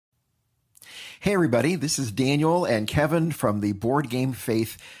Hey, everybody, this is Daniel and Kevin from the Board Game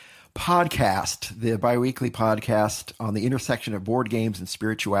Faith podcast, the biweekly podcast on the intersection of board games and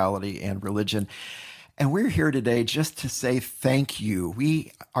spirituality and religion. And we're here today just to say thank you.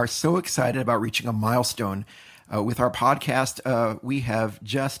 We are so excited about reaching a milestone with our podcast. We have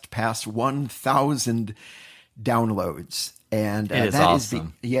just passed 1,000 downloads. And it is that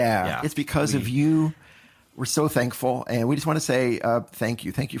awesome. It's because of you. We're so thankful, and we just want to say thank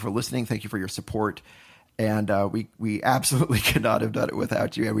you. Thank you for listening. Thank you for your support. And we absolutely could not have done it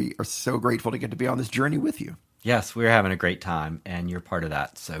without you. And we are so grateful to get to be on this journey with you. Yes, we're having a great time, and you're part of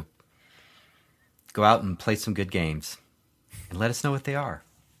that. So go out and play some good games, and let us know what they are.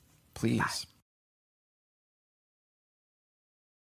 Please. Bye.